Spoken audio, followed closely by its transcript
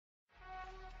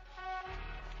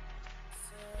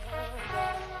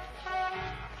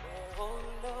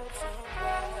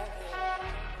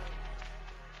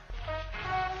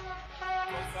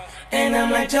And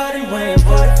I'm like Jordan wearing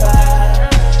 45.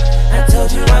 I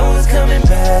told you I was coming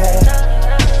back,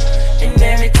 and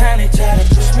every time they try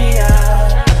to push me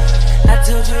out, I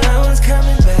told you I was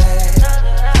coming back.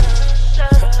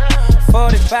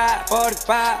 45,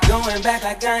 45, going back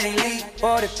like I ain't leave.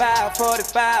 45,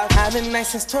 45, I've been nice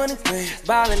since 23.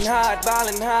 Ballin' hard,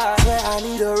 swear I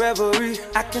need a reverie.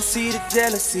 I can see the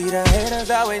jealousy, the haters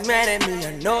always mad at me,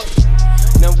 I know it.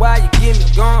 Now why you get me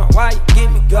going, why you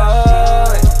get me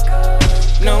going?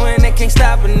 Knowing they can't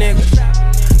stop a nigga,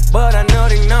 but I know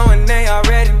they knowin' they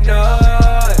already know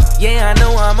it. Yeah, I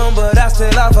know I'm on, but I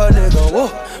still off a nigga,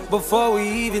 whoa. Before we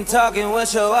even talking,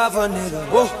 what's your offer, nigga?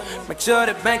 Whoa. Make sure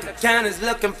the bank account is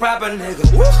looking proper, nigga.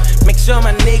 Whoa. Make sure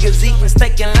my niggas eating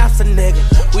steak and lobster, nigga.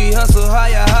 We hustle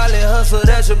hard, you hardly hustle,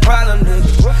 that's your problem,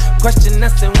 nigga. Question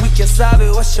us and we can solve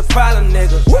it, what's your problem,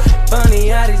 nigga? Funny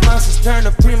how these monsters turn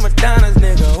to prima donnas,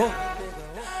 nigga. Whoa.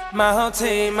 My whole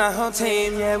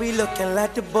team, yeah, we looking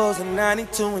like the Bulls in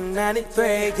 92 and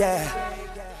 93, yeah.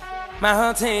 My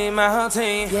whole team,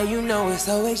 yeah, you know it's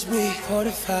OHB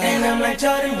 45. And I'm like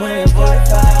Jordan wearing 45.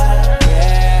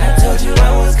 Yeah. I told you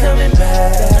I was coming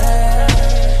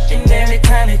back, and every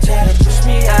time they try to push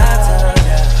me out,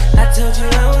 I told you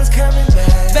I was coming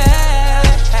back.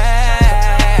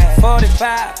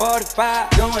 45,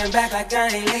 45, going back like I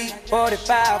ain't leave.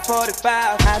 45,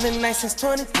 45, I've been nice since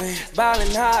 23.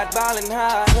 Ballin' hard, swear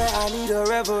I need a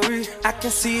reverie. I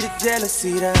can see the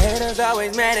jealousy, the haters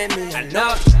always mad at me, I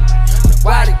know it.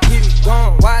 Why they keep me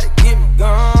going, why they keep me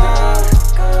going?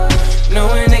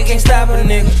 Knowing they can't stop a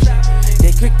nigga,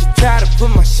 they quick to try to put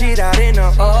my shit out in the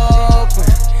open.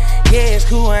 Yeah, it's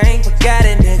cool, I ain't forgot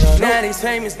it, nigga. Now these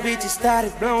famous bitches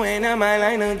started blowing up my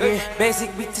line again.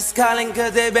 Basic bitches calling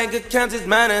cause their bank account is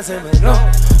minus. But no,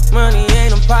 money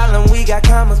ain't a problem, we got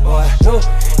commas, boy. No,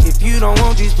 if you don't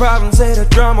want these problems, say the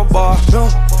drama, boy. No,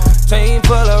 team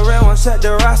full of real ones, shut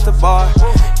the roster, boy.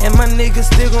 And my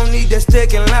niggas still gon' need that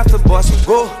stick and laughter, boy, so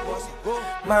go.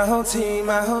 My whole team,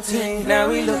 now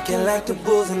we looking like the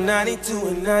Bulls in 92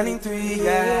 and 93,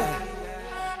 yeah.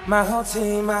 My whole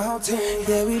team,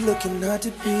 yeah, we looking hard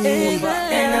to be.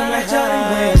 And I'm like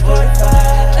Jordan wearing 45.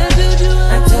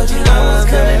 I told you I was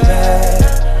coming back,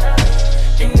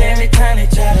 and every time they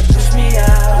try to push me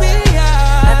out,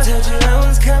 I told you I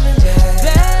was coming back.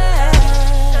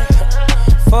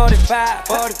 45,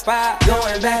 45,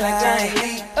 going back like I ain't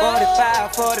leave.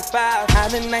 45, 45,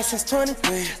 I've been nice since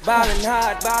 23. Ballin'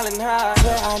 hard,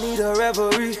 swear I need a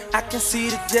reverie. I can see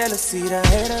the jealousy, the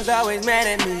haters always mad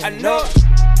at me, I know it.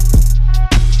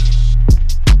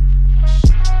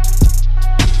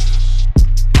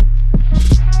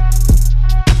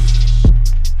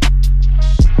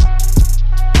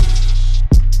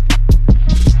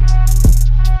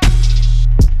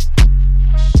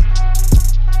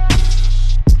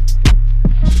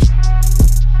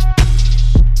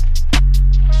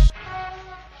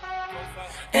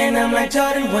 And I'm like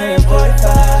Jordan wearing 45.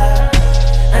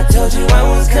 I told you I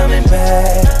was coming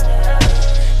back,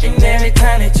 and every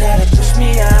time they try to push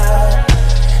me out,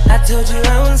 I told you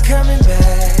I was coming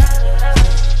back.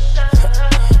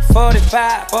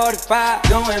 45, 45,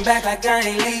 going back like I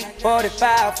ain't leave.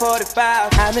 45,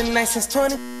 45, I've been nice since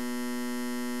 20.